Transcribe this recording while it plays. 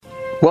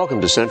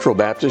Welcome to Central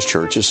Baptist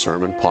Church's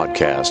Sermon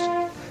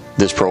Podcast.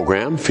 This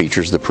program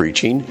features the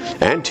preaching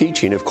and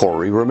teaching of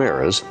Corey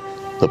Ramirez,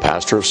 the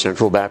pastor of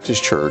Central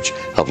Baptist Church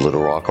of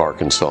Little Rock,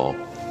 Arkansas.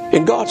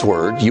 In God's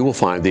Word, you will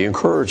find the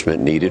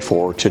encouragement needed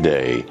for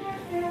today.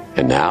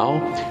 And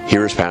now,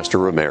 here is Pastor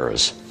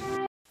Ramirez.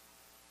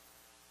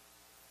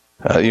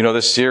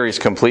 This series,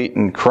 Complete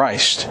in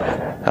Christ,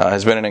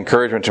 has been an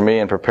encouragement to me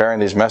in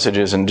preparing these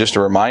messages, and just a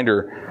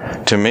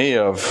reminder to me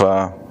of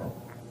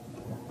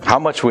how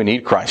much we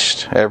need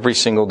Christ every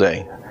single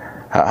day.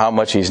 How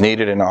much He's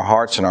needed in our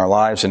hearts and our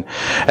lives. And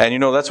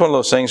that's one of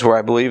those things where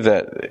I believe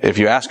that if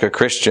you ask a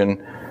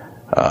Christian,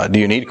 do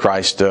you need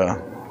Christ?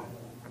 The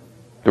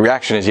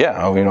reaction is,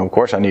 yeah, of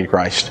course I need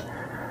Christ.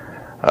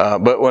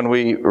 But when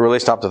we really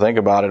stop to think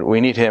about it,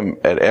 we need Him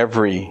at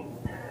every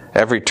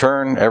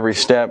turn, every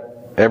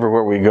step,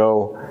 everywhere we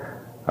go.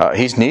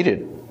 He's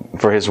needed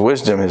for His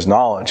wisdom, His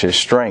knowledge, His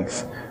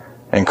strength,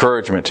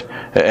 encouragement,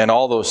 and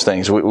all those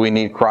things. We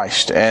need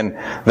Christ. And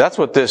that's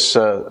what this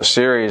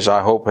series,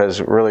 I hope,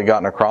 has really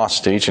gotten across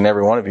to each and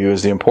every one of you,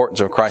 is the importance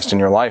of Christ in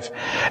your life.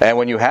 And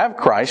when you have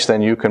Christ,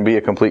 then you can be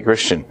a complete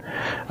Christian.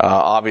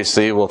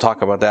 Obviously, we'll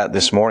talk about that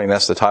this morning.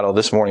 That's the title of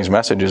this morning's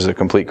message, is a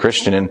complete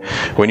Christian. And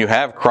when you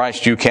have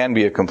Christ, you can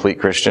be a complete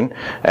Christian.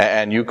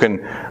 And you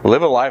can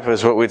live a life,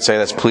 as what we'd say,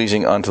 that's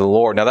pleasing unto the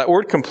Lord. Now, that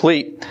word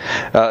complete,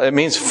 it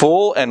means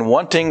full and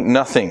wanting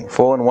nothing.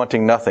 Full and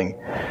wanting nothing.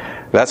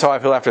 That's how I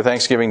feel after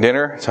Thanksgiving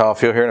dinner. That's how I'll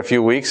feel here in a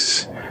few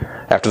weeks.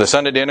 After the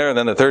Sunday dinner and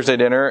then the Thursday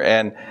dinner.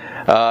 And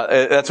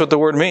that's what the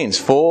word means.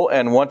 Full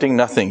and wanting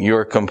nothing.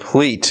 You're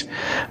complete.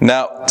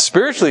 Now,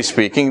 spiritually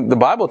speaking, the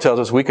Bible tells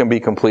us we can be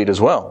complete as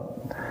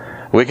well.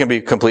 We can be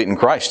complete in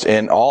Christ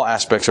in all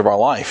aspects of our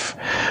life.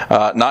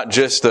 Not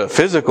just the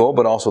physical,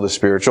 but also the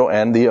spiritual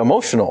and the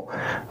emotional.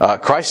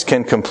 Christ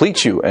can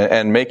complete you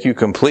and make you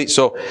complete.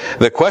 So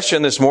the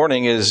question this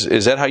morning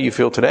is that how you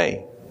feel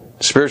today?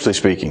 Spiritually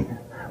speaking,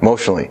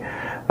 emotionally.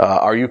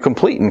 Are you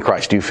complete in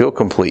Christ? Do you feel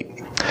complete?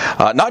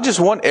 Not just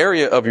one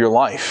area of your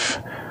life,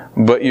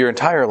 but your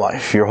entire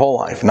life, your whole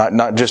life.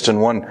 Not just in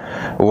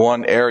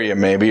one area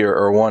maybe,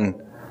 or one,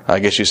 I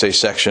guess you say,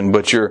 section,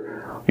 but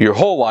your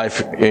whole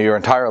life, your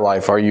entire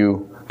life. Are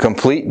you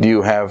complete? Do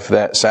you have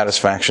that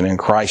satisfaction in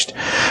Christ?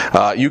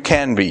 You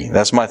can be.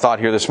 That's my thought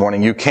here this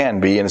morning. You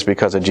can be, and it's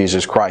because of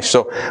Jesus Christ.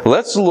 So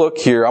let's look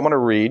here. I'm going to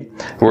read.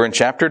 We're in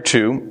chapter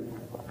 2.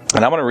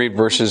 And I'm going to read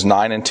verses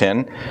 9 and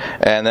 10,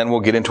 and then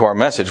we'll get into our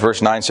message.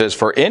 Verse 9 says,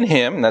 "For in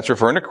Him," that's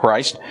referring to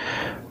Christ,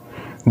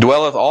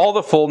 "dwelleth all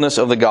the fullness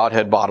of the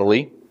Godhead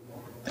bodily,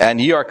 and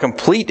ye are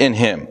complete in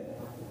Him,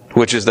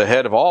 which is the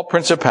head of all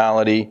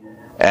principality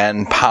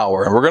and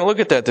power." And we're going to look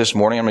at that this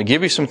morning. I'm going to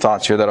give you some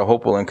thoughts here that I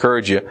hope will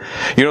encourage you.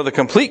 The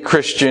complete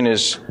Christian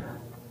is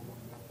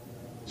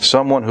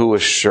someone who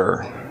is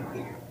sure.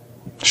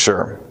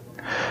 Sure.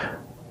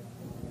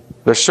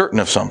 They're certain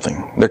of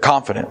something. They're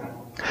confident.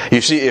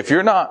 You see, if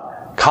you're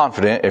not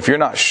confident, if you're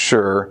not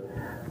sure,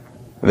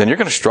 then you're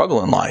going to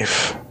struggle in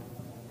life.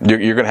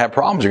 You're going to have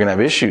problems. You're going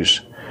to have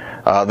issues.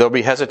 There'll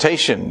be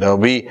hesitation. There'll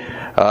be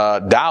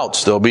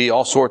doubts. There'll be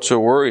all sorts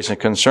of worries and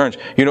concerns.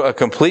 A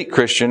complete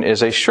Christian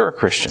is a sure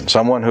Christian.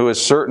 Someone who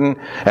is certain,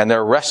 and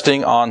they're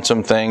resting on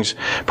some things.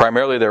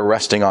 Primarily, they're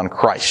resting on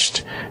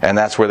Christ. And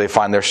that's where they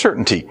find their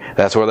certainty.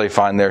 That's where they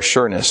find their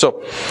sureness.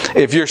 So,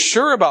 if you're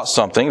sure about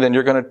something, then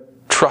you're going to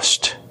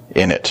trust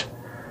in it.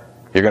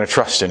 You're going to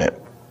trust in it.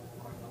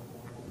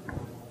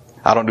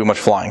 I don't do much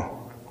flying.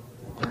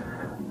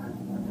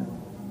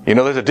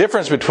 There's a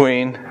difference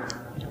between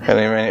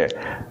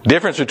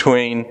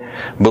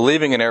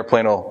believing an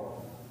airplane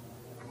will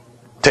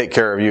take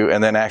care of you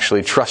and then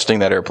actually trusting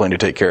that airplane to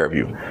take care of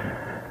you.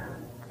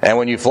 And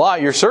when you fly,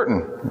 you're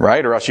certain,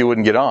 right? Or else you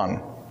wouldn't get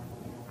on.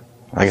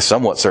 I guess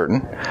somewhat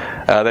certain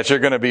that you're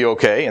going to be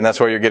okay, and that's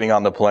why you're getting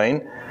on the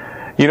plane.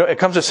 It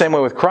comes the same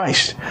way with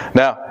Christ.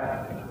 Now,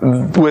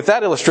 with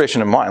that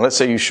illustration in mind, let's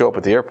say you show up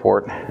at the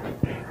airport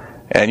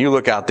and you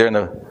look out there and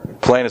the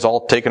plane is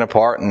all taken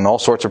apart and all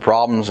sorts of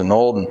problems and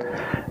old,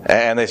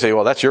 and they say,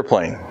 "Well, that's your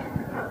plane."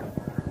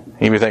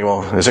 You may think,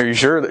 "Well, are you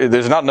sure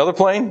there's not another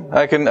plane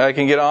I can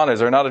get on? Is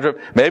there not a trip?"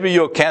 Maybe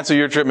you'll cancel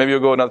your trip. Maybe you'll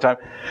go another time.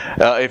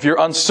 If you're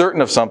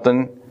uncertain of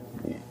something,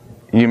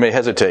 you may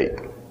hesitate.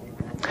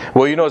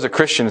 Well, as a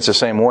Christian, it's the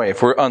same way.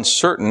 If we're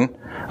uncertain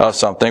of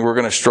something, we're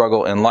going to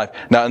struggle in life.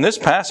 Now, in this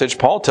passage,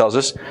 Paul tells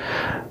us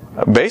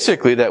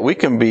basically that we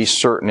can be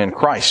certain in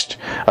Christ.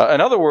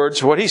 In other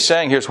words, what he's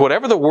saying here is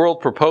whatever the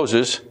world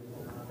proposes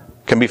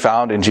can be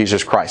found in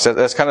Jesus Christ.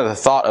 That's kind of the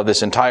thought of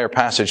this entire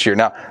passage here.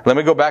 Now, let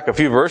me go back a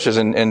few verses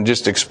and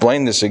just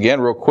explain this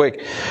again real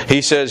quick.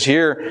 He says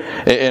here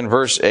in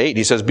verse 8,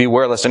 he says,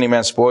 "Beware lest any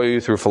man spoil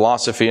you through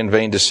philosophy and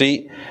vain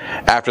deceit,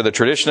 after the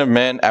tradition of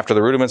men, after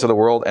the rudiments of the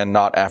world, and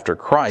not after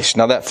Christ."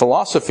 Now, that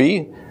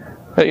philosophy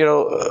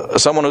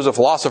someone who's a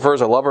philosopher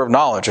is a lover of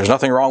knowledge. There's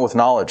nothing wrong with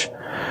knowledge.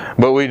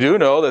 But we do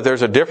know that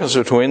there's a difference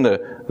between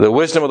the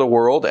wisdom of the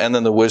world and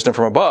then the wisdom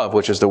from above,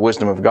 which is the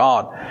wisdom of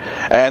God.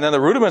 And then the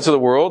rudiments of the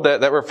world,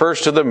 that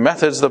refers to the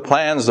methods, the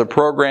plans, the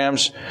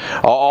programs,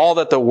 all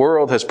that the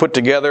world has put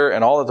together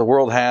and all that the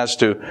world has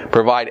to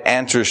provide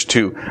answers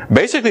to.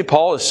 Basically,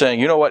 Paul is saying,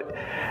 you know what?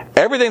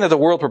 Everything that the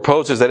world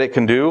proposes that it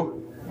can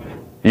do,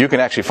 you can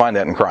actually find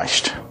that in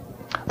Christ.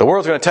 The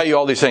world's going to tell you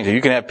all these things.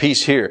 You can have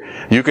peace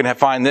here. You can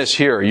find this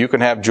here. You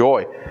can have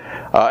joy.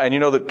 And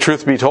the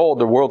truth be told,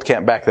 the world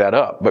can't back that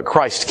up. But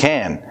Christ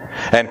can.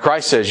 And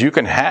Christ says you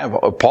can have,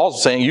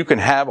 Paul's saying you can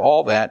have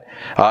all that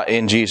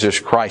in Jesus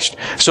Christ.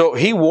 So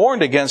he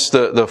warned against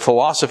the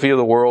philosophy of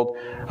the world,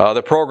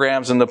 the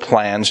programs and the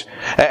plans.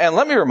 And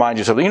let me remind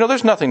you something.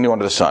 There's nothing new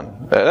under the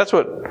sun. That's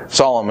what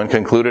Solomon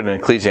concluded in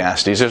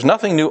Ecclesiastes. There's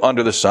nothing new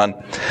under the sun.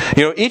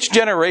 Each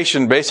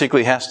generation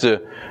basically has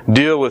to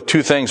deal with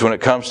two things when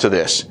it comes to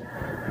this.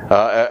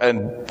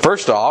 And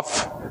first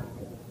off,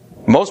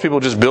 most people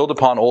just build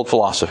upon old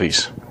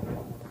philosophies.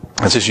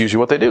 That's just usually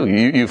what they do.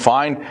 You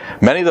find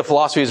many of the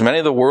philosophies, many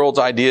of the world's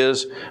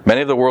ideas,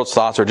 many of the world's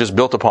thoughts are just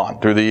built upon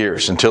through the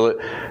years until it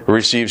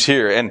receives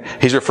here. And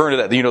he's referring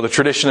to that, the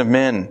tradition of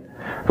men,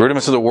 the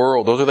rudiments of the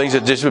world. Those are things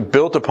that just been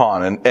built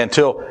upon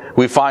until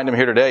we find them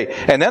here today.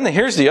 And then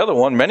here's the other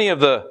one. Many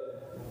of the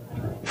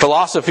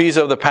philosophies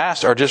of the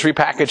past are just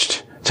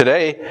repackaged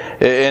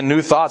today in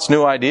new thoughts,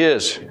 new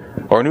ideas,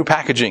 or new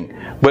packaging.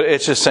 But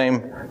it's the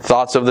same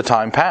thoughts of the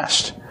time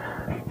past.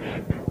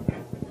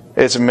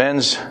 It's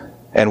men's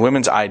and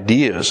women's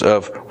ideas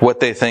of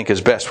what they think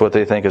is best, what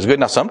they think is good.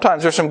 Now,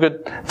 sometimes there's some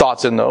good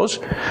thoughts in those,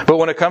 but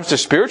when it comes to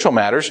spiritual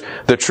matters,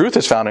 the truth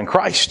is found in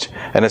Christ,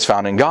 and it's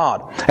found in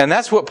God. And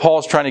that's what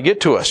Paul's trying to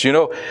get to us.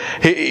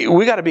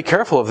 We got to be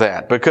careful of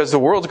that, because the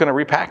world's going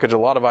to repackage a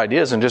lot of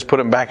ideas and just put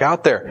them back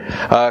out there.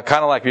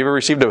 Kind of like, have you ever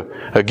received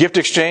a gift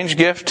exchange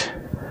gift?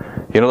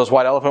 Those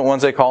white elephant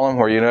ones they call them,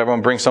 where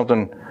everyone brings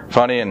something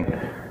funny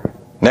and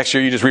next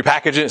year you just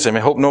repackage it and say, I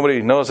hope nobody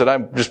knows that I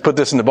just put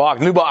this in the box.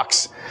 New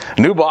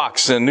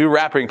box and new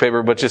wrapping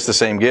paper, but just the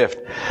same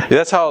gift.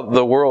 That's how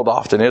the world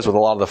often is with a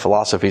lot of the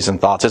philosophies and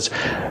thoughts. It's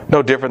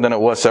no different than it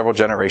was several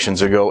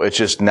generations ago. It's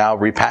just now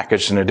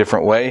repackaged in a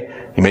different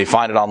way. You may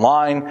find it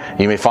online.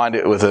 You may find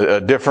it with a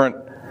different,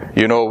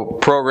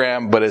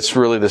 program, but it's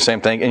really the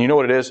same thing. And you know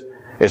what it is?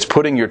 It's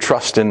putting your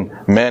trust in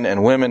men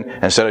and women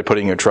instead of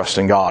putting your trust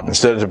in God.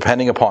 Instead of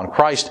depending upon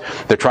Christ,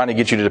 they're trying to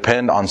get you to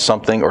depend on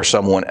something or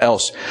someone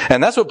else.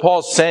 And that's what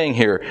Paul's saying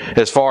here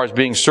as far as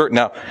being certain.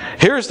 Now,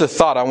 here's the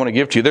thought I want to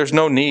give to you. There's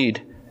no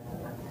need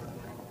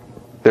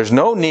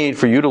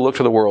for you to look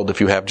to the world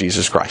if you have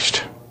Jesus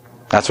Christ.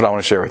 That's what I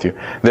want to share with you.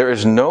 There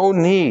is no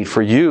need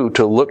for you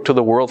to look to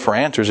the world for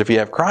answers if you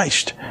have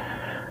Christ.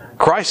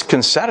 Christ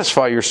can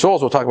satisfy your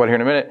souls. We'll talk about it here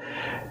in a minute.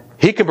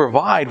 He can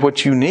provide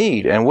what you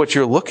need and what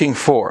you're looking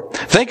for.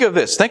 Think of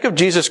this. Think of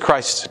Jesus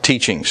Christ's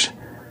teachings.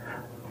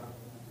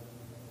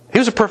 He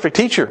was a perfect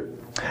teacher.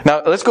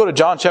 Now, let's go to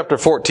John chapter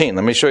 14.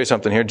 Let me show you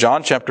something here.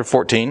 John chapter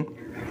 14.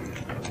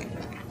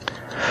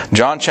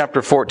 John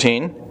chapter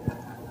 14.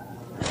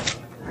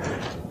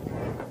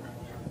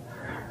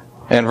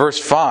 And verse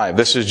 5,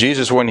 this is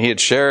Jesus when he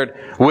had shared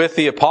with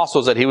the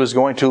apostles that he was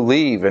going to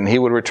leave and he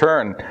would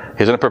return.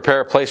 He's going to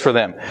prepare a place for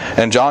them.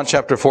 And John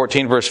chapter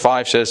 14 verse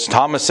 5 says,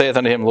 Thomas saith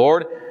unto him,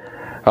 Lord,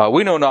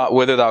 we know not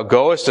whither thou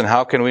goest, and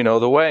how can we know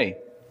the way?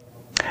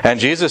 And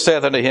Jesus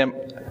saith unto him,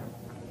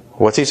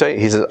 what's he say?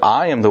 He says,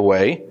 I am the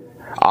way,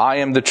 I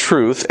am the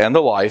truth and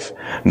the life.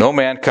 No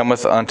man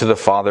cometh unto the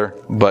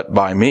Father but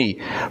by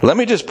me. Let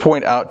me just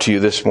point out to you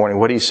this morning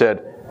what he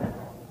said.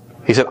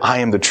 He said, I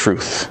am the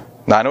truth.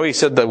 Now, I know he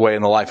said the way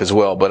and the life as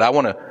well, but I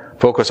want to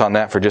focus on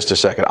that for just a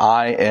second.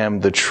 I am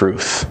the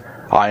truth.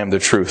 I am the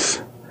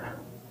truth.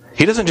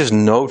 He doesn't just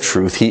know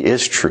truth, he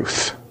is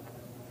truth.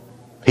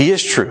 He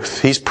is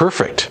truth. He's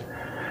perfect.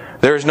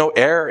 There is no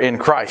error in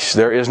Christ.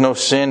 There is no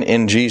sin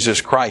in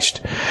Jesus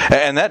Christ.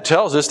 And that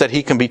tells us that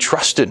he can be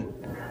trusted.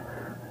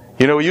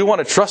 You want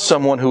to trust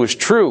someone who is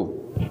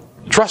true,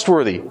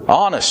 trustworthy,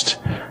 honest,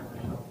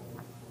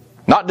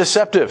 not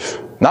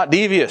deceptive, not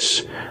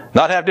devious,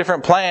 not have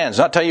different plans,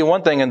 not tell you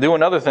one thing and do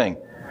another thing.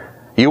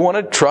 You want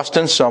to trust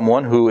in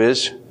someone who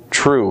is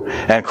true.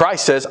 And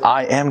Christ says,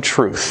 I am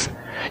truth.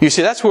 You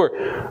see, that's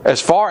where,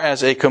 as far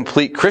as a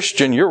complete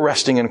Christian, you're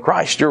resting in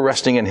Christ. You're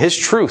resting in His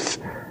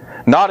truth.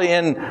 Not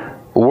in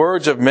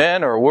words of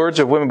men or words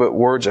of women, but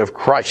words of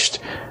Christ.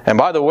 And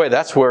by the way,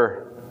 that's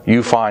where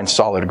you find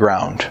solid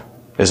ground,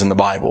 is in the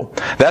Bible.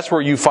 That's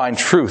where you find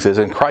truth, is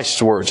in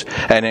Christ's words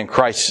and in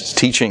Christ's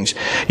teachings.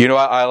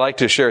 I like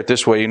to share it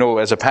this way.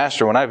 As a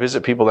pastor, when I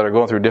visit people that are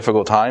going through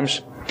difficult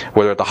times,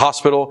 whether at the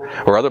hospital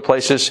or other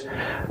places,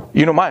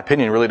 my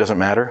opinion really doesn't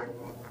matter.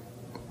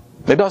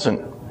 It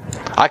doesn't.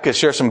 I could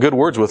share some good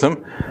words with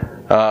them,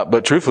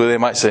 but truthfully they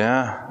might say,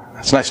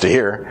 that's nice to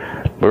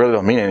hear, but really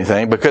don't mean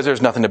anything, because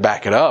there's nothing to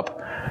back it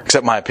up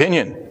except my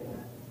opinion.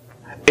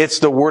 It's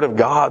the Word of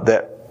God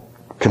that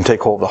can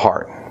take hold of the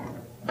heart.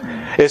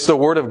 It's the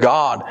Word of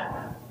God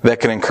that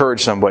can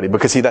encourage somebody,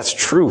 because that's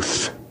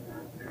truth.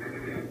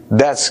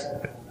 That's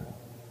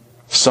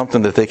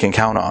something that they can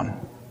count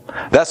on.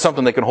 That's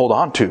something they can hold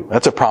on to.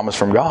 That's a promise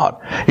from God.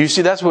 You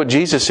see, that's what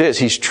Jesus is.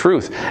 He's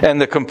truth.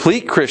 And the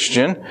complete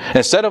Christian,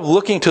 instead of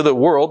looking to the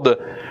world,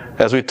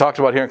 as we talked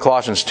about here in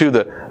Colossians 2,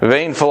 the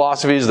vain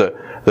philosophies,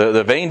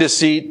 the vain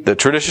deceit, the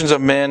traditions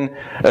of men,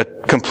 a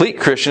complete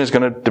Christian is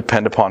going to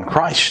depend upon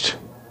Christ.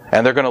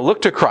 And they're going to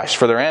look to Christ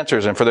for their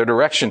answers and for their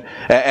direction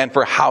and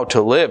for how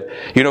to live.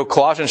 You know,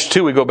 Colossians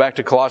 2, we go back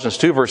to Colossians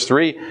 2 verse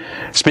 3.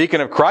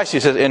 Speaking of Christ, he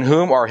says, in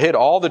whom are hid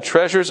all the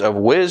treasures of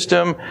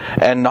wisdom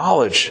and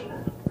knowledge.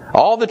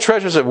 All the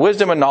treasures of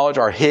wisdom and knowledge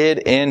are hid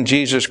in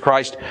Jesus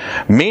Christ,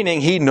 meaning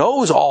He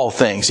knows all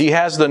things. He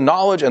has the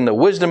knowledge and the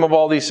wisdom of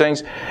all these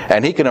things,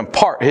 and He can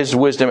impart His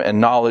wisdom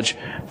and knowledge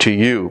to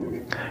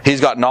you.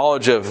 He's got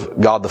knowledge of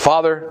God the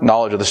Father,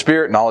 knowledge of the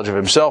Spirit, knowledge of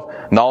Himself,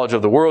 knowledge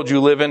of the world you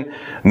live in,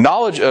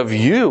 knowledge of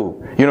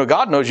you. You know,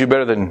 God knows you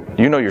better than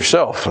you know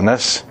yourself, and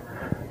that's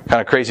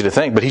kind of crazy to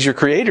think, but He's your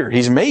Creator.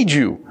 He's made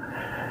you.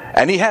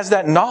 And He has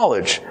that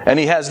knowledge, and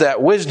He has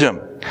that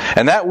wisdom.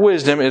 And that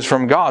wisdom is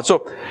from God.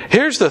 So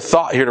here's the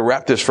thought here to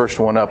wrap this first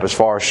one up as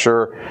far as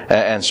sure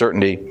and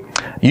certainty.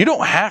 You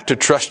don't have to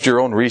trust your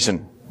own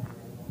reason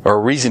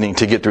or reasoning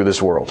to get through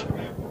this world.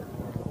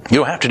 You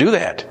don't have to do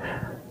that.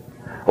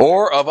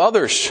 Or of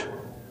others.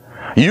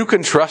 You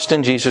can trust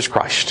in Jesus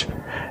Christ.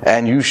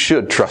 And you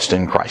should trust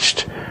in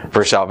Christ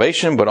for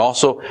salvation, but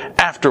also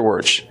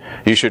afterwards.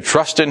 You should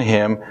trust in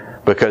Him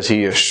because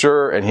He is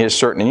sure and He is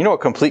certain. And you know, a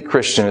complete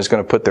Christian is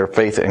going to put their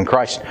faith in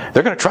Christ.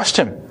 They're going to trust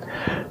Him.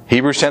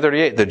 Hebrews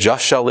 10:38, the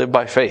just shall live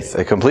by faith.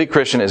 A complete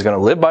Christian is going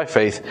to live by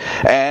faith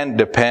and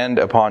depend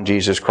upon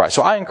Jesus Christ.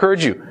 So I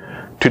encourage you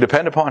to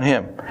depend upon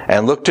Him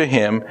and look to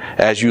Him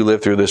as you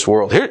live through this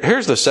world.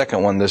 Here's the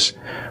second one this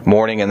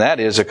morning, and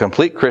that is a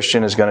complete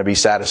Christian is going to be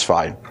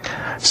satisfied.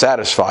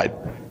 Satisfied.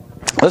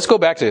 Let's go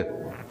back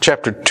to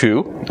chapter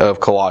 2 of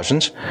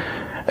Colossians.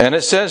 And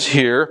it says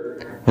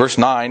here, verse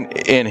 9,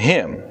 in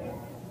Him,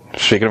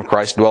 speaking of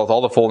Christ, dwelleth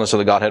all the fullness of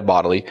the Godhead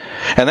bodily.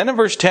 And then in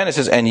verse 10 it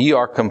says, and ye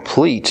are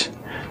complete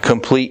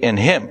in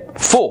Him.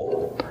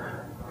 Full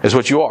is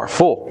what you are.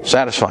 Full,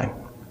 satisfying.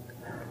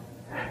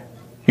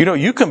 You know,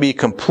 you can be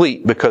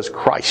complete because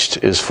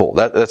Christ is full.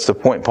 That's the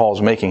point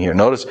Paul's making here.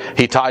 Notice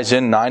he ties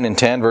in 9 and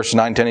 10. Verse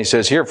 9 and 10 he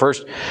says here,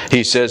 first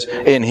he says,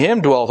 in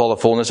Him dwelleth all the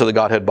fullness of the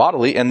Godhead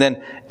bodily. And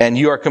then, and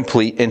you are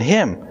complete in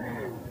Him.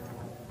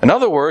 In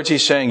other words,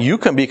 he's saying you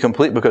can be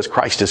complete because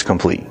Christ is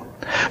complete.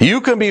 You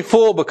can be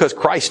full because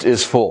Christ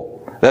is full.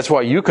 That's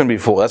why you can be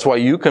full. That's why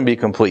you can be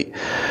complete.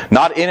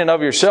 Not in and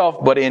of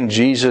yourself, but in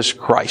Jesus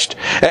Christ.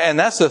 And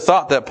that's the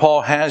thought that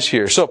Paul has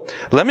here. So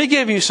let me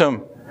give you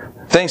some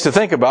things to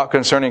think about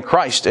concerning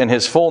Christ and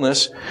His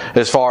fullness,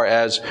 as far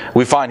as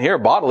we find here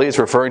bodily. It's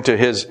referring to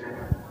His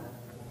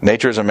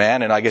nature as a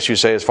man, and I guess you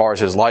say as far as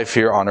His life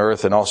here on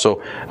earth, and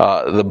also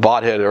the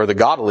Godhead or the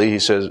godly. He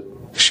says,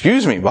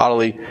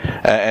 bodily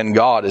and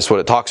God is what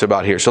it talks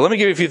about here. So let me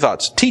give you a few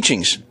thoughts.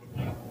 Teachings.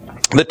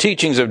 The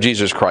teachings of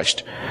Jesus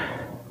Christ.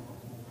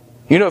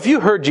 You know, if you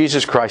heard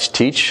Jesus Christ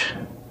teach,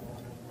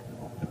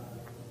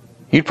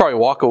 you'd probably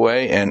walk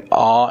away in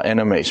awe and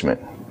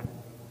amazement.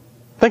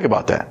 Think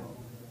about that.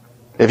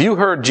 If you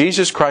heard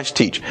Jesus Christ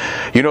teach,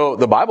 you know,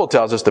 the Bible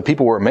tells us the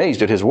people were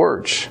amazed at His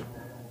words.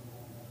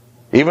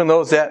 Even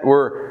those that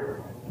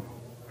were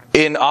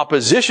in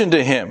opposition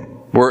to Him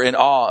were in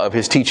awe of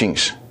His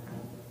teachings.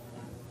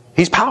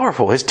 He's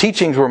powerful. His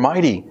teachings were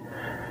mighty.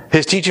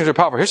 His teachings are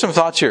powerful. Here's some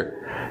thoughts here.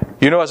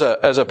 You know,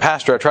 as a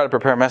pastor, I try to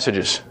prepare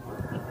messages.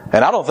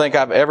 And I don't think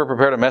I've ever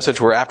prepared a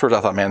message where afterwards I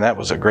thought, man, that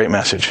was a great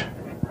message.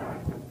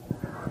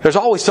 There's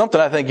always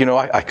something I think, you know,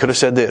 I could have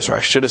said this, or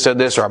I should have said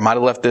this, or I might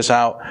have left this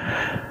out.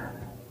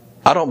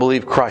 I don't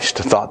believe Christ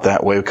thought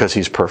that way because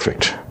He's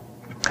perfect.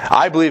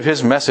 I believe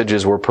His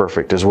messages were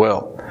perfect as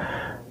well.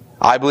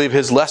 I believe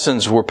His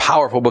lessons were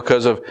powerful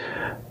because of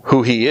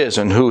who He is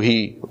and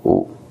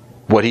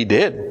what He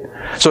did.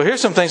 So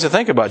here's some things to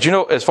think about. You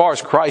know, as far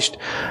as Christ,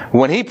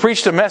 when He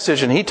preached a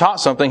message and He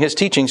taught something, His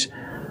teachings,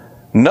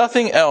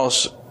 nothing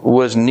else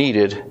was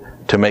needed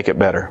to make it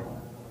better.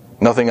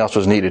 Nothing else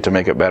was needed to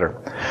make it better.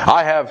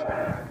 I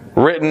have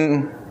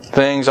written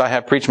things, I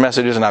have preached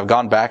messages, and I've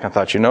gone back and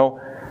thought, you know,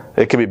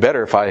 it could be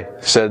better if I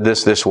said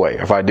this way,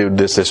 if I do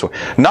this way.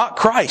 Not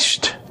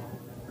Christ.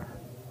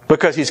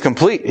 Because He's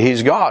complete.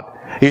 He's God.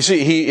 You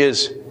see, He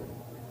is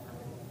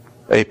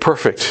a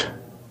perfect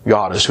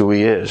God is who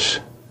He is.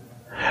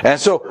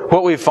 And so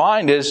what we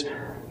find is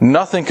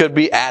nothing could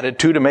be added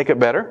to make it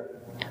better.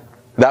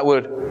 That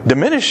would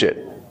diminish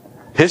it.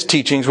 His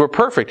teachings were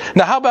perfect.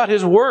 Now how about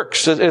His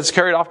works? It's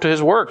carried off to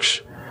His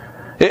works.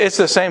 It's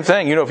the same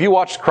thing. You know, if you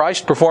watched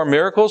Christ perform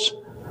miracles,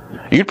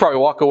 you'd probably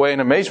walk away in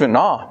amazement and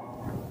awe.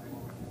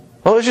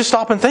 Well, let's just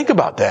stop and think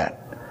about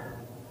that.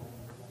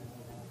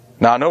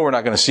 Now I know we're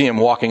not going to see Him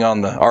walking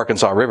on the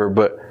Arkansas River,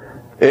 but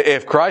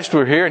if Christ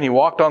were here and He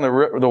walked on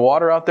the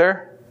water out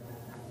there,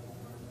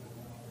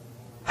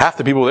 half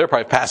the people there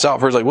probably pass out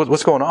first, like,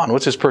 what's going on?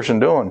 What's this person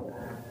doing?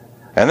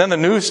 And then the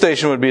news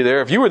station would be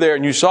there. If you were there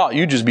and you saw it,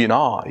 you'd just be in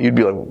awe. You'd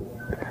be like,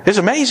 it's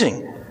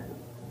amazing.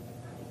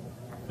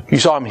 You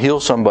saw Him heal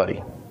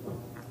somebody,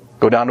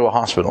 go down to a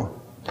hospital.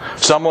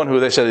 Someone who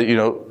they said,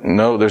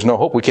 no, there's no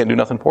hope. We can't do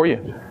nothing for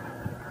you.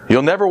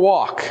 You'll never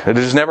walk. It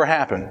just never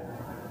happen.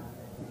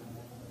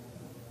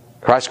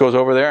 Christ goes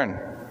over there, and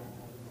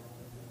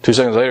 2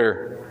 seconds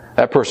later,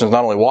 that person's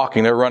not only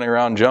walking, they're running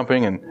around,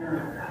 jumping, and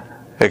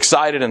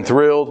excited and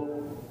thrilled.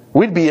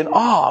 We'd be in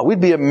awe.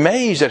 We'd be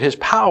amazed at His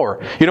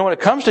power. When it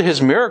comes to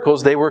His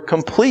miracles, they were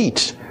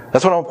complete.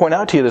 That's what I want to point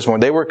out to you this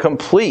morning. They were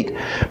complete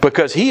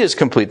because He is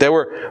complete. They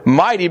were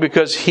mighty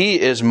because He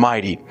is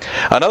mighty.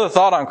 Another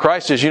thought on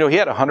Christ is, He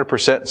had a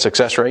 100%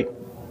 success rate.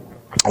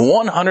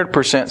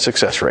 100%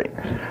 success rate.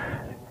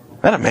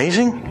 Isn't that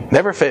amazing?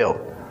 Never failed.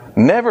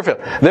 Never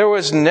failed. There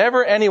was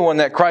never anyone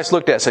that Christ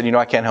looked at and said,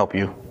 I can't help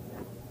you.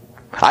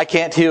 I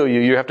can't heal you.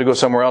 You have to go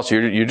somewhere else.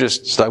 You're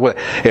just stuck with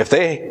it. If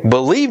they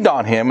believed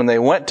on Him and they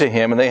went to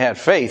Him and they had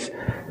faith,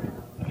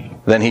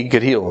 then He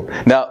could heal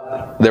them.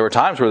 Now, there were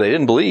times where they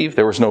didn't believe.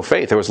 There was no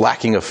faith. There was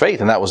lacking of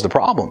faith, and that was the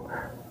problem.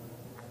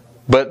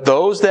 But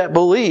those that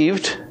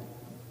believed,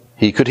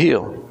 He could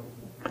heal.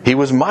 He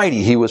was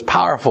mighty. He was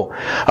powerful.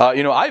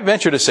 I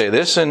venture to say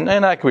this, and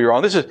I could be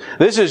wrong.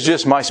 This is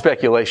just my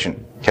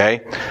speculation.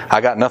 Okay, I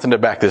got nothing to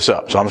back this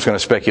up, so I'm just going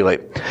to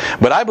speculate.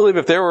 But I believe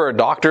if there were a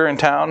doctor in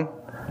town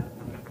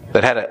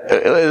that had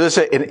let's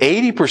say an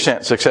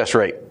 80% success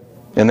rate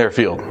in their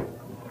field,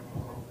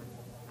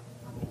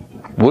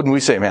 wouldn't we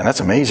say, man, that's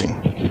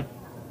amazing?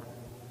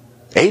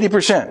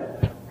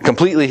 80%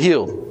 completely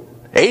healed.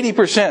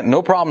 80%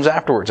 no problems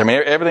afterwards. I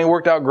mean, everything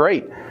worked out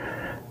great.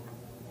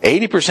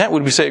 80%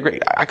 would be say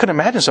great. I couldn't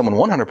imagine someone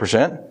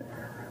 100%.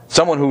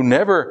 Someone who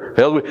never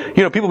failed.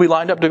 People be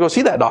lined up to go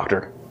see that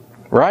doctor,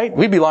 right?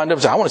 We'd be lined up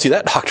and say, I want to see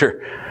that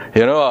doctor.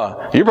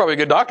 You're probably a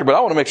good doctor, but I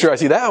want to make sure I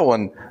see that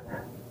one.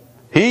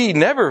 He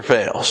never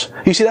fails.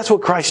 You see, that's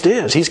what Christ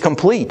is. He's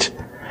complete.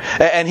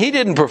 And He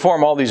didn't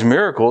perform all these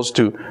miracles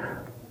to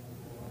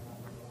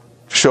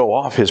show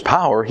off His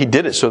power. He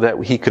did it so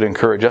that He could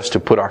encourage us to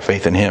put our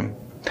faith in Him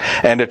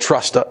and to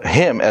trust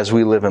Him as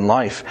we live in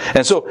life.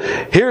 And so,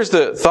 here's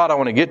the thought I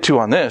want to get to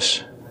on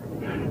this.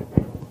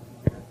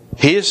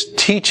 His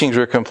teachings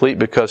are complete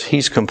because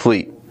He's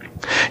complete.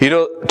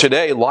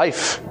 Today,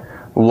 life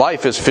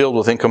is filled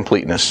with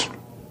incompleteness.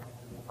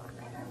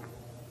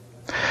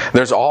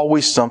 There's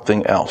always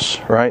something else,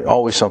 right?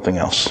 Always something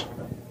else.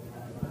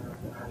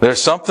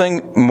 There's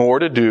something more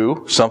to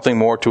do, something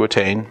more to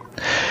attain.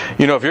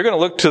 If you're going to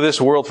look to this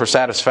world for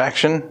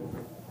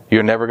satisfaction,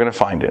 you're never going to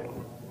find it.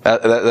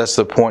 That's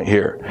the point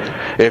here.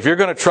 If you're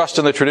going to trust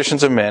in the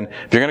traditions of men,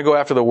 if you're going to go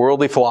after the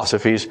worldly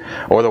philosophies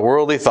or the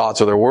worldly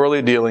thoughts or the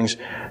worldly dealings,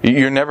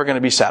 you're never going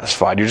to be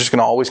satisfied. You're just going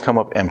to always come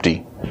up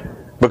empty.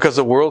 Because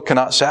the world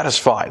cannot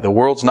satisfy. The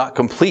world's not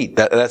complete.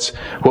 That's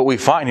what we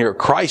find here.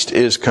 Christ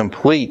is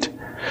complete.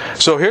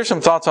 So here's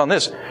some thoughts on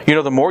this.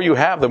 The more you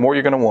have, the more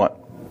you're going to want.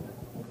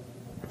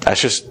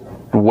 That's just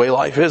the way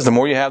life is. The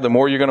more you have, the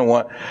more you're going to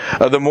want.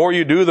 The more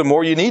you do, the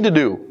more you need to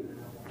do.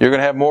 You're going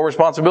to have more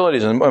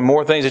responsibilities and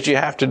more things that you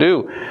have to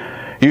do.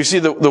 You see,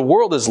 the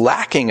world is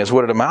lacking is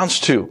what it amounts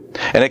to.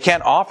 And it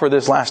can't offer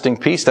this lasting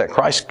peace that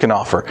Christ can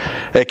offer.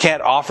 It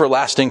can't offer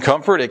lasting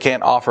comfort. It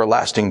can't offer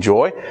lasting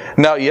joy.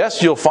 Now,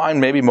 yes, you'll find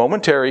maybe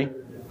momentary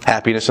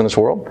happiness in this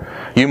world.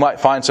 You might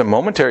find some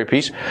momentary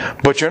peace,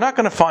 but you're not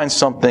going to find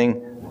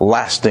something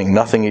lasting,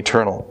 nothing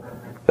eternal.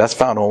 That's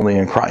found only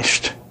in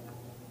Christ.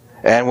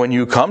 And when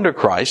you come to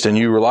Christ and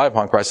you rely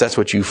upon Christ, that's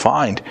what you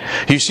find.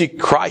 You see,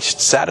 Christ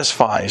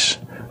satisfies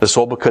the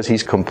soul because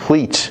He's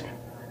complete.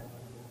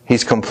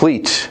 He's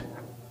complete.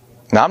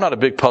 Now, I'm not a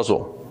big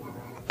puzzle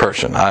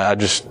person. I'll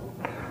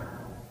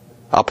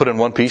put in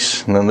one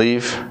piece and then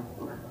leave.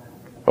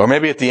 Or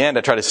maybe at the end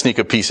I try to sneak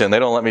a piece in. They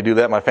don't let me do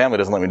that. My family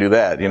doesn't let me do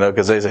that,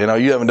 because they say,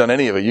 you haven't done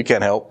any of it. You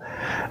can't help.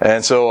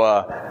 And so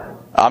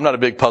I'm not a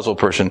big puzzle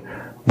person.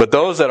 But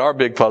those that are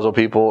big puzzle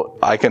people,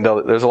 I can tell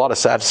that there's a lot of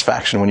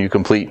satisfaction when you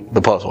complete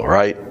the puzzle,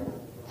 right?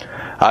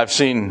 I've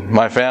seen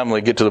my family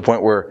get to the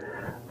point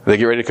where they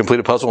get ready to complete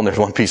a puzzle and there's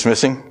one piece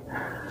missing.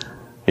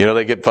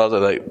 They get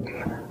puzzled.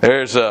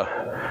 There's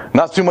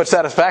not too much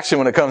satisfaction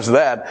when it comes to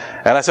that.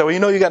 And I said, well,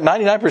 you got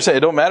 99%.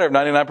 It don't matter if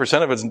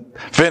 99% of it's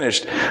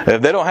finished.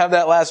 If they don't have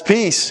that last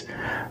piece,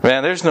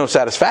 man, there's no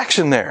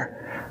satisfaction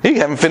there. You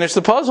haven't finished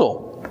the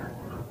puzzle.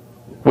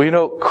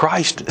 Well,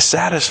 Christ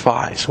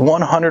satisfies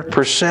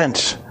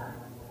 100%.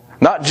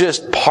 Not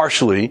just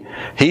partially.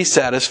 He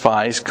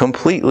satisfies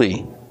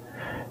completely.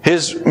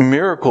 His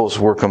miracles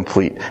were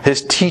complete.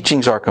 His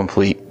teachings are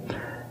complete.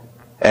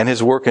 And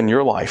His work in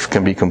your life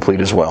can be complete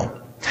as well.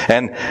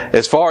 And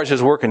as far as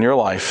His work in your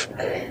life,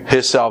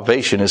 His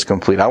salvation is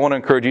complete. I want to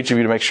encourage each of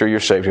you to make sure you're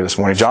saved here this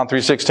morning. John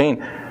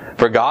 3:16,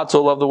 for God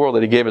so loved the world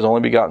that He gave His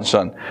only begotten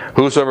Son.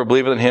 Whosoever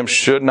believeth in Him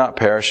should not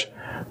perish,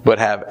 but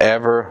have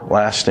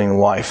everlasting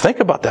life. Think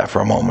about that for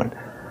a moment.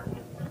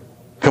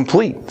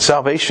 Complete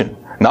salvation.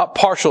 Not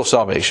partial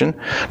salvation.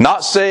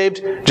 Not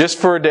saved just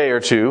for a day or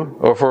two,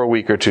 or for a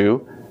week or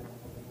two.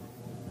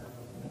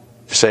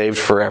 Saved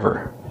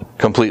forever.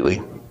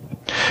 Completely.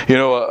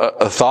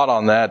 A thought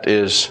on that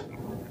is,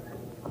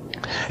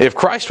 if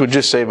Christ would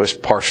just save us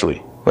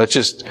partially, let's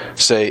just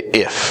say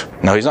if.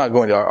 Now, He's not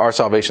going to. Our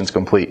salvation's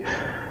complete.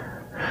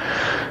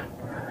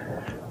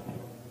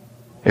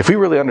 If we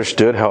really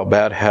understood how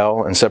bad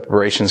hell and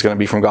separation is going to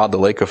be from God, the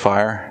lake of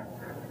fire,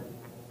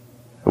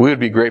 we would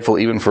be grateful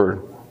even for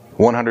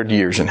 100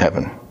 years in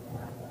heaven.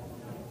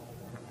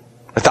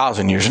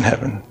 1,000 years in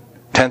heaven.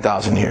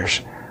 10,000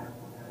 years.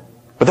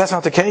 But that's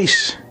not the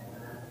case.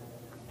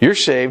 You're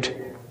saved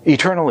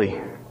eternally.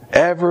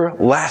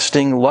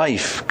 Everlasting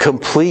life.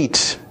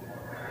 Complete.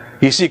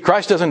 You see,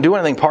 Christ doesn't do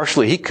anything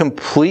partially. He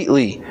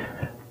completely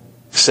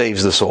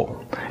saves the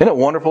soul. Isn't it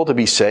wonderful to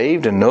be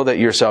saved and know that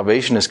your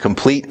salvation is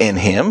complete in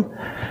Him?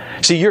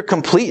 See, you're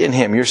complete in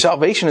Him. Your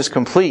salvation is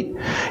complete.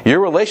 Your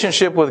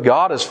relationship with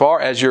God, as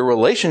far as your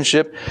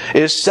relationship,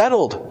 is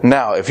settled.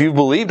 Now, if you've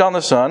believed on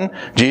the Son,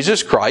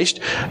 Jesus Christ,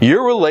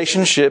 your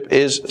relationship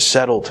is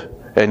settled.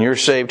 And you're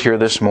saved here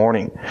this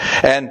morning.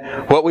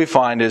 And what we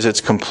find is it's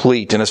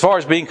complete. And as far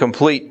as being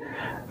complete,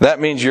 that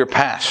means your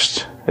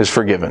past is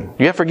forgiven.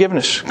 You have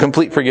forgiveness,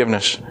 complete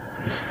forgiveness.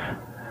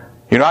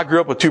 You know, I grew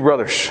up with two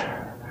brothers.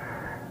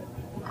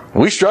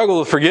 We struggle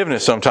with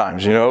forgiveness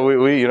sometimes. You know,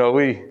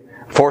 we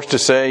forced to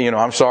say,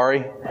 I'm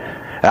sorry.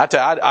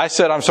 I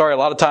said I'm sorry a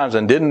lot of times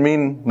and didn't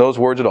mean those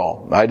words at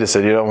all. I just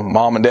said,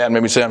 Mom and Dad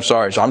made me say I'm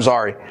sorry, so I'm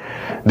sorry.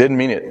 Didn't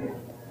mean it.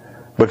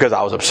 Because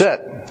I was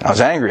upset. I was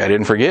angry. I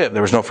didn't forgive.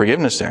 There was no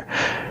forgiveness there.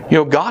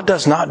 God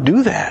does not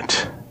do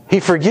that.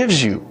 He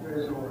forgives you.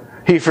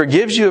 He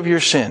forgives you of your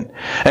sin.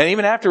 And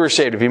even after we're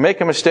saved, if you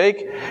make a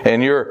mistake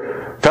and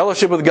your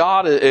fellowship with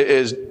God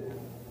is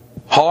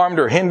harmed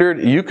or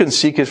hindered, you can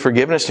seek His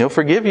forgiveness and He'll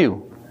forgive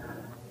you.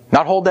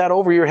 Not hold that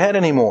over your head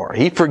anymore.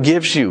 He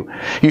forgives you.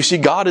 You see,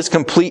 God is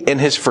complete in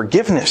His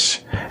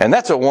forgiveness. And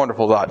that's a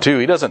wonderful thought too.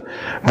 He doesn't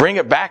bring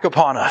it back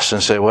upon us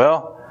and say,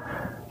 well,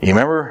 you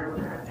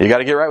remember, you got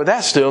to get right with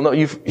that still. No,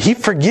 He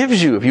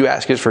forgives you if you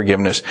ask His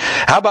forgiveness.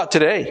 How about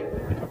today?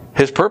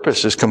 His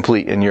purpose is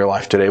complete in your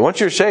life today. Once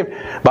you're saved,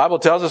 the Bible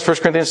tells us, 1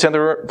 Corinthians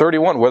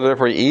 10:31, whether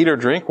therefore you eat or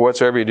drink,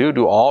 whatsoever you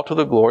do all to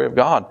the glory of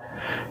God.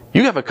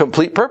 You have a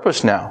complete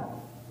purpose now.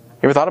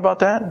 You ever thought about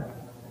that?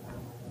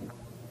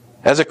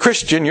 As a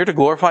Christian, you're to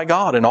glorify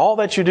God in all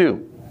that you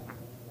do.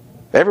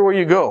 Everywhere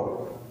you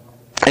go.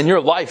 In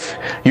your life,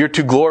 you're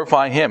to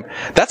glorify Him.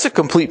 That's a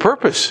complete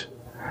purpose.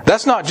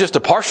 That's not just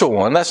a partial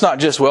one. That's not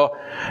just,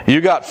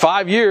 you got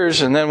 5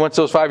 years, and then once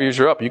those 5 years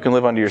are up, you can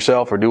live unto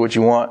yourself or do what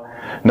you want.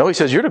 No, He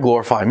says, you're to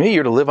glorify Me.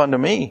 You're to live unto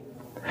Me.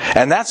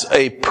 And that's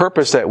a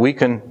purpose that we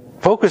can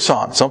focus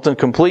on. Something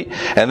complete.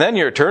 And then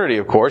your eternity,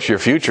 of course, your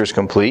future is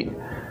complete.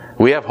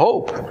 We have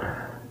hope.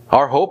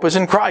 Our hope is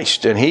in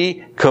Christ, and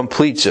He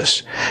completes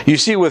us. You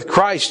see, with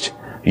Christ,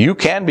 you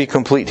can be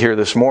complete here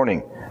this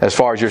morning as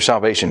far as your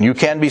salvation. You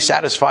can be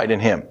satisfied in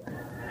Him.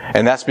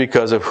 And that's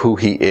because of who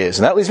He is.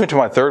 And that leads me to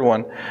my third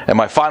one and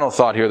my final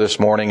thought here this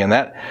morning, and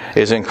that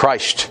is in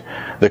Christ.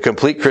 The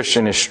complete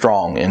Christian is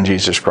strong in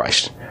Jesus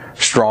Christ.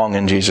 Strong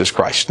in Jesus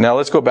Christ. Now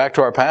let's go back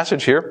to our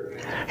passage here.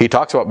 He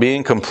talks about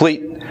being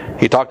complete.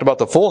 He talked about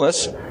the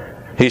fullness.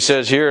 He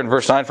says here in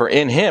verse 9, for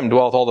in Him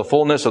dwelleth all the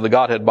fullness of the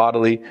Godhead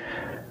bodily,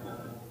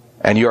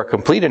 and you are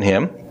complete in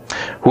Him,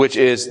 which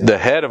is the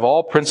head of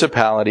all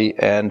principality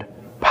and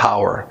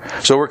power.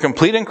 So we're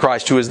complete in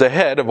Christ, who is the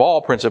head of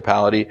all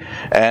principality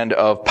and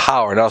of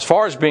power. Now, as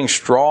far as being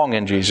strong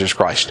in Jesus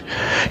Christ,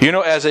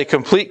 as a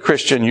complete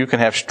Christian, you can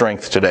have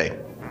strength today.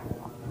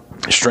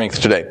 Strength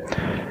today.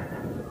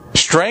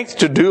 Strength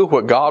to do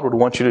what God would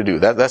want you to do.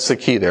 That's the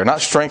key there.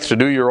 Not strength to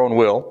do your own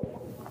will.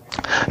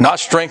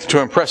 Not strength to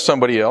impress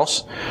somebody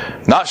else.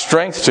 Not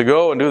strength to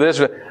go and do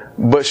this.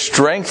 But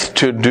strength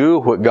to do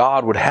what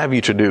God would have you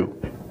to do.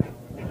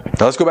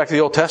 Now let's go back to the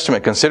Old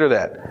Testament. Consider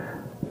that.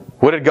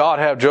 What did God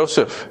have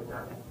Joseph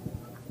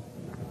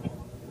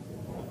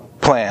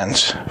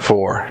plans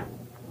for?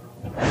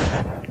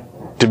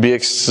 To be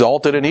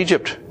exalted in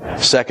Egypt,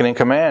 second in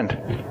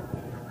command.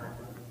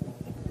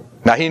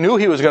 Now he knew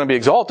he was going to be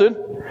exalted.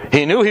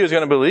 He knew he was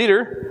going to be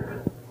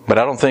leader. But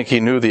I don't think he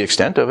knew the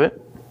extent of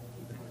it.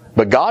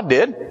 But God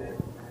did.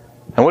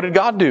 And what did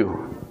God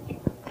do?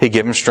 He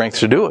gave him strength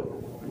to do it.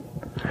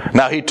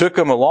 Now He took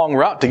him a long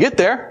route to get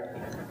there.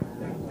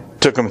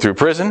 Took him through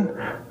prison.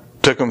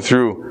 Took him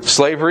through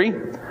slavery.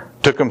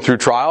 Took him through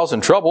trials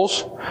and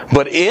troubles.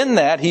 But in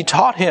that He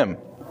taught him.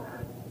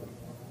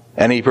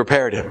 And He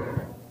prepared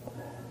him.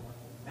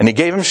 And He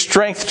gave him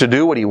strength to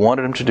do what He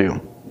wanted him to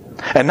do.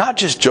 And not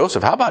just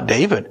Joseph. How about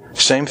David?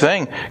 Same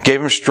thing.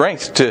 Gave him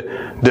strength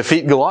to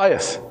defeat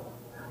Goliath.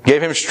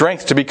 Gave him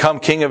strength to become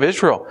king of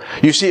Israel.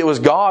 You see, it was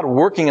God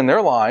working in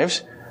their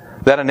lives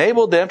that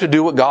enabled them to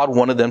do what God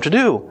wanted them to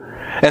do.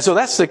 And so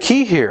that's the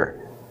key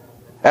here.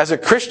 As a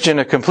Christian,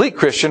 a complete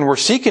Christian, we're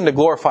seeking to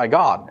glorify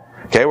God.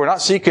 Okay, we're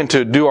not seeking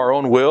to do our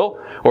own will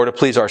or to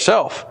please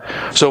ourselves.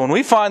 So when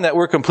we find that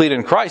we're complete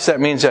in Christ, that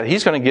means that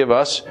He's going to give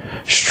us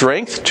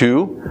strength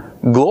to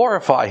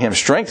glorify Him,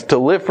 strength to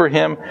live for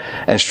Him,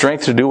 and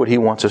strength to do what He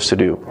wants us to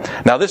do.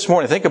 Now this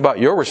morning, think about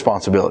your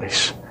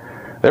responsibilities.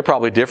 They're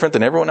probably different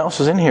than everyone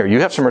else's in here.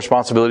 You have some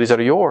responsibilities that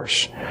are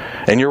yours.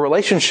 And your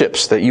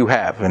relationships that you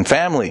have, in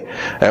family,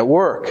 at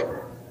work.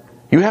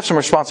 You have some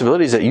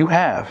responsibilities that you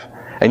have.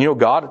 And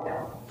God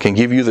can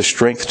give you the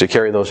strength to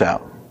carry those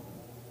out.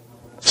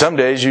 Some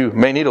days you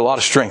may need a lot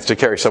of strength to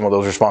carry some of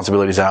those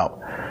responsibilities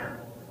out.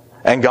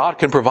 And God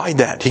can provide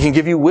that. He can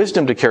give you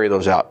wisdom to carry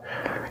those out.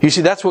 You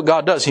see, that's what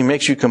God does. He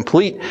makes you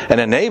complete and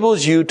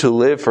enables you to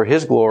live for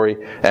His glory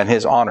and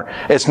His honor.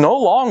 It's no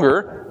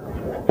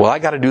longer, well, I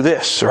got to do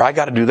this or I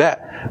got to do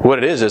that.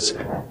 What it is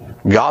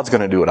God's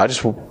going to do it. I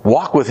just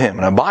walk with Him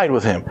and abide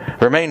with Him.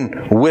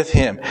 Remain with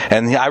Him.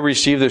 And I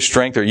receive the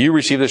strength, or you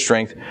receive the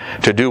strength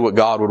to do what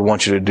God would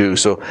want you to do.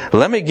 So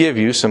let me give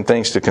you some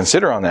things to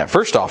consider on that.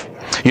 First off,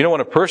 you know,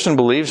 when a person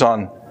believes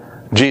on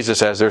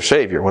Jesus as their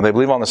Savior, when they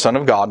believe on the Son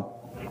of God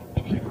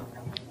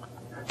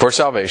for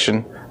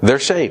salvation, they're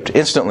saved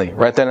instantly,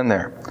 right then and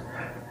there.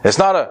 It's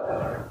not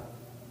a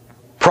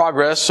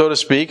progress, so to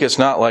speak. It's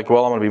not like,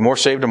 well, I'm going to be more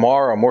saved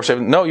tomorrow or more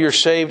saved. No, you're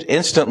saved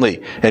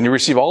instantly. And you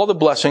receive all the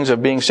blessings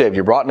of being saved.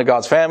 You're brought into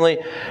God's family,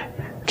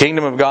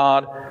 kingdom of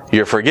God.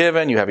 You're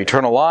forgiven. You have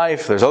eternal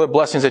life. There's other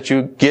blessings that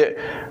you get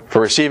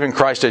for receiving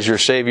Christ as your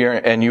Savior,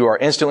 and you are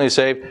instantly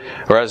saved.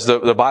 Or as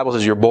the Bible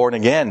says, you're born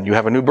again. You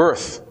have a new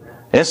birth.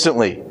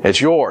 Instantly.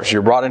 It's yours.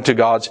 You're brought into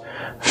God's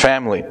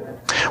family.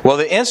 Well,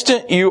 the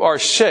instant you are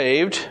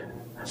saved,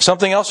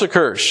 something else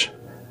occurs.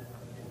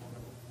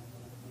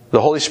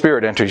 The Holy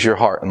Spirit enters your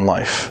heart and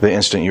life the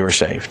instant you are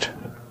saved.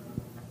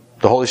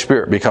 The Holy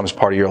Spirit becomes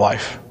part of your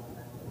life.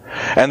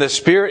 And the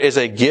Spirit is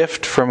a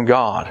gift from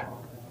God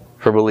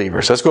for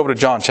believers. Let's go over to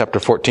John chapter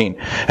 14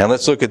 and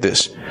let's look at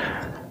this.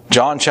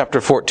 John chapter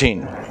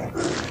 14.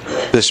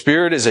 The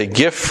Spirit is a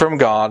gift from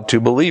God to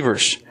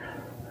believers.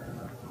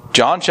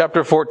 John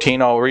chapter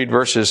 14, I'll read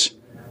verses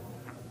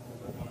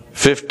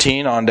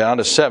 15 on down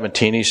to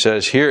 17. He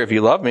says, "Here, if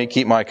you love me,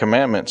 keep my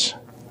commandments.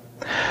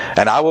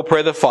 And I will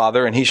pray the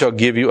Father, and He shall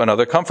give you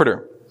another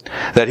Comforter,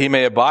 that He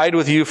may abide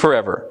with you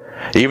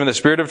forever, even the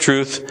Spirit of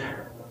truth,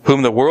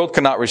 whom the world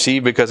cannot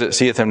receive, because it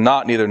seeth Him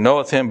not, neither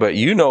knoweth Him, but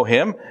you know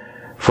Him,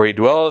 for He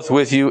dwelleth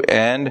with you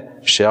and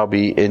shall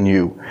be in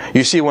you."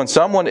 You see, when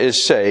someone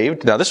is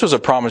saved, now this was a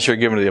promise here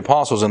given to the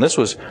apostles, and this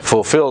was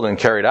fulfilled and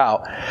carried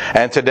out.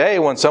 And today,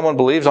 when someone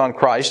believes on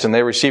Christ and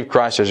they receive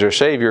Christ as their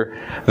Savior,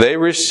 they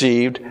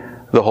received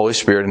the Holy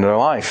Spirit in their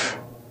life.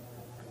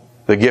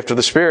 The gift of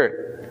the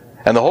Spirit.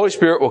 And the Holy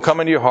Spirit will come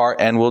into your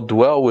heart and will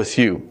dwell with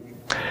you.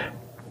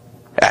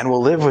 And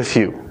will live with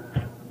you.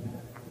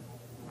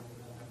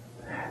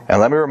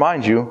 And let me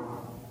remind you,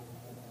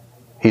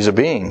 He's a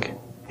being.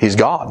 He's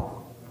God.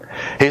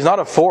 He's not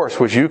a force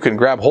which you can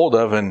grab hold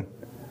of and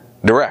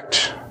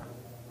direct.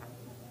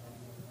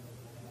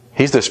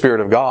 He's the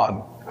Spirit of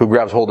God who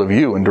grabs hold of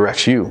you and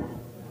directs you.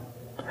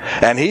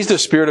 And He's the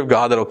Spirit of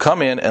God that will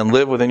come in and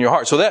live within your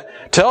heart. So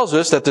that tells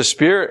us that the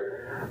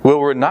Spirit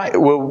will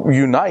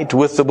unite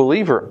with the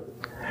believer.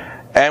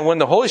 And when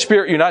the Holy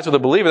Spirit unites with the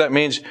believer, that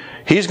means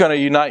He's going to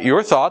unite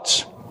your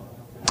thoughts,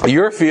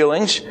 your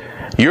feelings,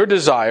 your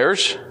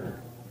desires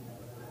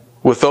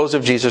with those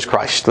of Jesus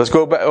Christ. Let's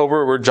go back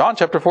over John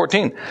chapter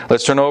 14.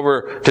 Let's turn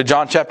over to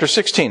John chapter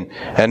 16.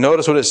 And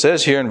notice what it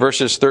says here in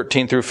verses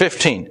 13 through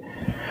 15.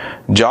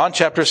 John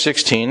chapter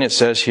 16, it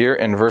says here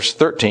in verse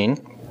 13,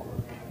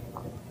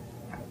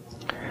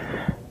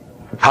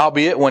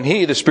 "Howbeit, when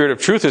He, the Spirit of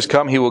truth, is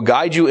come, He will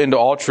guide you into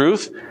all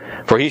truth,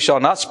 for He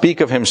shall not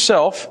speak of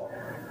Himself,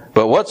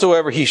 but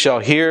whatsoever He shall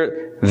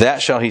hear,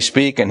 that shall He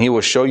speak, and He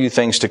will show you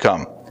things to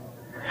come.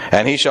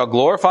 And He shall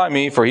glorify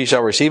me, for He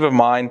shall receive of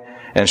mine,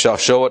 and shall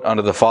show it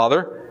unto the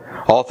Father.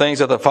 All things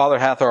that the Father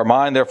hath are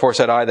mine, therefore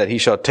said I, that He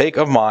shall take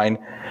of mine,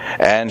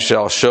 and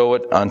shall show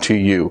it unto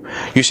you."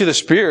 You see, the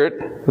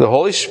Spirit, the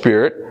Holy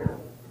Spirit,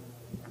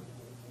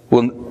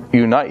 will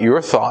unite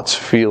your thoughts,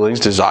 feelings,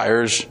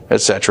 desires,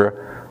 etc.,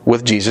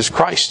 with Jesus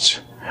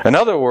Christ's. In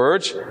other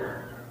words,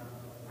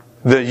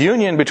 the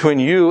union between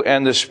you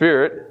and the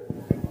Spirit,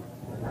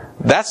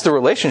 that's the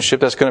relationship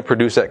that's going to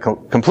produce that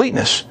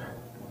completeness.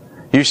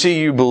 You see,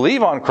 you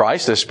believe on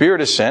Christ, the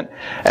Spirit is sent,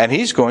 and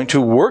He's going to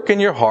work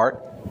in your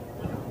heart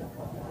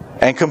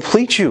and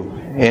complete you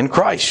in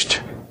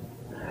Christ,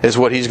 is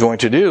what He's going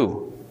to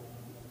do.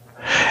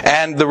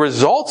 And the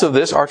results of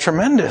this are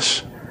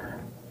tremendous.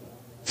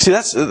 See,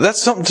 that's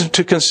something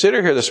to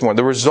consider here this morning.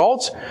 The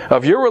results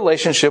of your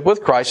relationship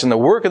with Christ and the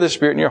work of the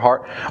Spirit in your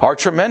heart are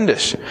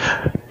tremendous.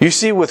 You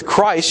see, with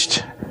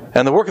Christ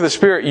and the work of the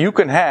Spirit, you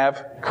can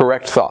have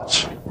correct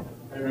thoughts.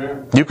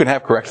 Amen. You can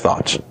have correct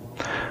thoughts.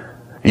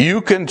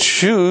 You can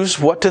choose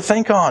what to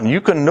think on.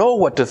 You can know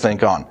what to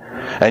think on.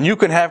 And you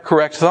can have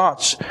correct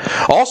thoughts.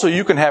 Also,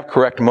 you can have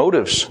correct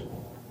motives.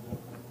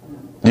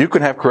 You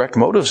can have correct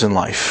motives in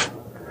life.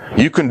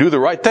 You can do the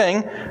right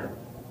thing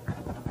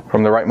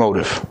from the right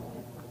motive.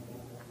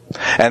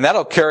 And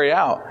that'll carry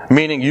out,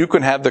 meaning you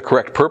can have the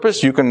correct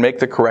purpose, you can make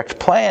the correct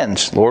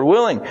plans. Lord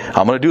willing,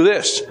 I'm going to do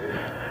this.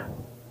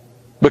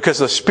 Because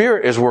the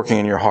Spirit is working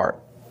in your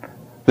heart.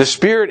 The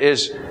Spirit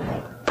is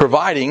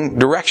providing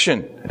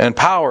direction and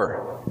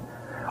power.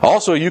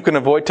 Also, you can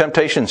avoid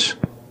temptations.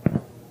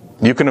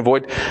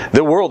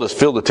 The world is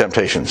filled with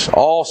temptations.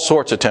 All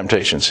sorts of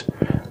temptations.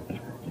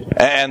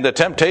 And the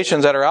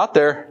temptations that are out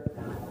there,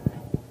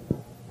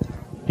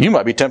 you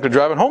might be tempted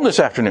driving home this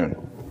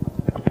afternoon.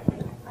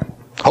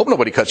 Hope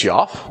nobody cuts you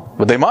off,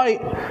 but they might.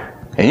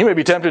 And you may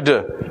be tempted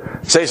to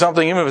say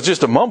something even if it's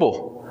just a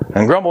mumble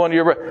and grumble under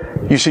your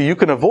breath. You see, you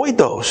can avoid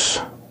those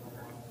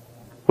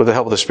with the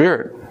help of the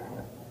Spirit.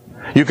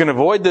 You can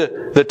avoid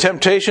the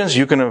temptations.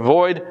 You can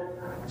avoid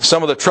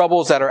some of the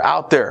troubles that are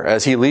out there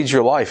as He leads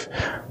your life.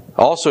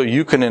 Also,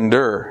 you can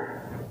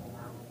endure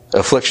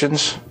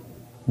afflictions,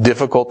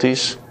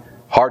 difficulties,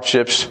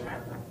 hardships,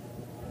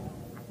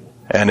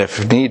 and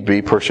if need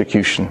be,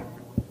 persecution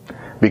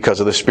because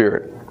of the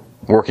Spirit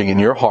working in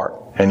your heart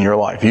and your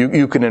life.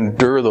 You can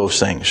endure those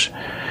things.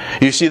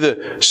 You see,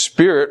 the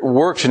Spirit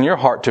works in your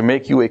heart to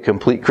make you a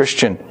complete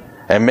Christian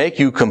and make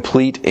you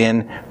complete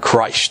in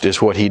Christ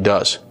is what He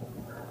does.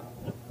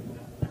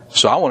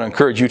 So I want to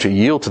encourage you to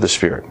yield to the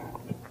Spirit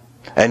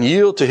and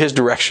yield to His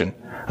direction.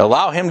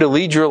 Allow Him to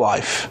lead your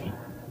life.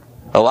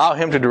 Allow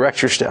Him to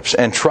direct your steps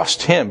and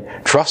trust Him.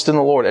 Trust in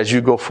the Lord as you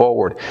go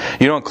forward.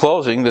 You know, in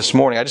closing this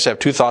morning, I just have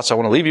two thoughts I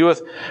want to leave you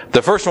with.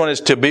 The first one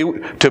is to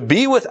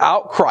be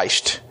without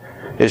Christ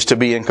is to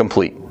be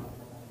incomplete.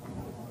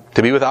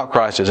 To be without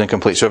Christ is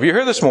incomplete. So if you're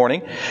here this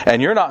morning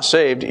and you're not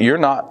saved, you're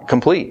not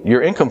complete.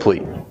 You're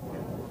incomplete.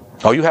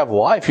 Oh, you have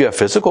life, you have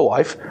physical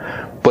life,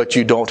 but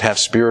you don't have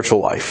spiritual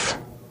life.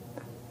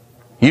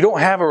 You don't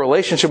have a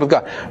relationship with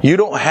God. You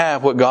don't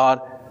have what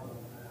God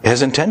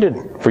has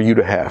intended for you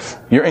to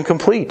have. You're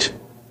incomplete.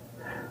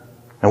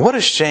 And what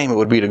a shame it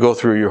would be to go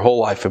through your whole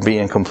life and be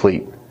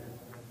incomplete.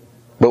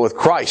 But with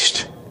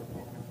Christ,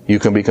 you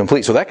can be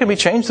complete. So that can be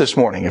changed this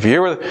morning. If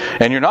you're here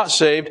and you're not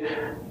saved,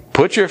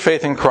 put your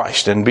faith in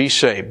Christ and be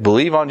saved.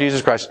 Believe on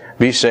Jesus Christ,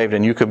 be saved,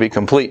 and you could be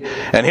complete.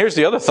 And here's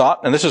the other thought,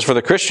 and this is for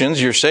the Christians.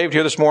 You're saved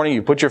here this morning.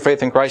 You put your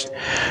faith in Christ.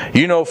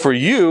 You know, for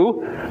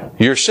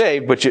you're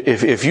saved, but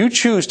if you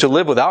choose to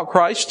live without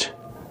Christ,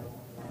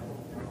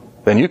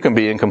 then you can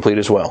be incomplete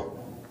as well.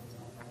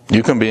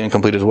 You can be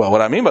incomplete as well.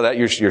 What I mean by that,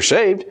 you're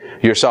saved.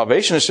 Your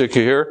salvation is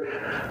secure.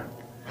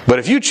 But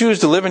if you choose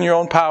to live in your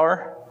own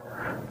power,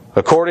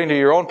 according to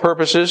your own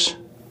purposes,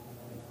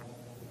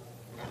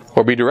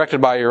 or be directed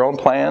by your own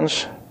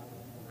plans,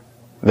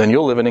 then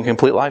you'll live an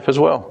incomplete life as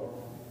well.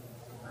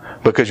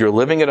 Because you're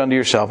living it unto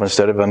yourself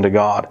instead of unto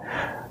God.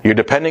 You're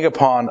depending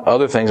upon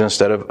other things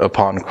instead of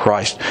upon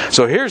Christ.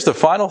 So here's the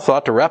final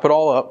thought to wrap it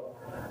all up.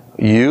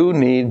 You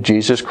need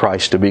Jesus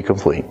Christ to be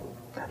complete.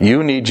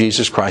 You need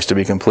Jesus Christ to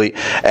be complete.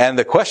 And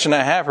the question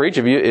I have for each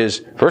of you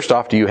is, first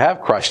off, do you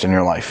have Christ in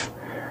your life?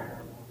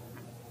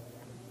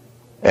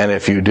 And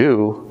if you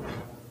do,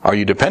 are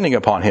you depending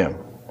upon Him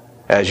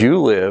as you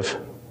live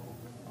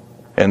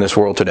in this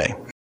world today?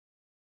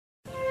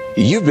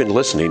 You've been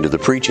listening to the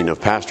preaching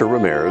of Pastor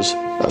Ramirez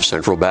of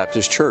Central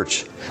Baptist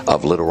Church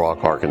of Little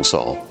Rock,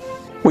 Arkansas.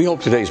 We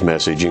hope today's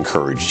message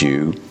encouraged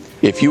you.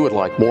 If you would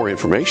like more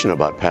information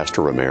about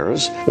Pastor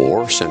Ramirez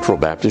or Central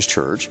Baptist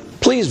Church,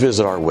 please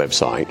visit our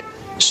website,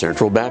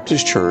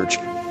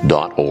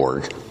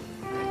 centralbaptistchurch.org.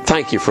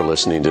 Thank you for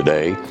listening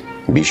today.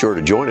 Be sure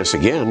to join us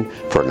again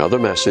for another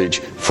message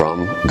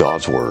from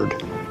God's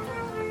Word.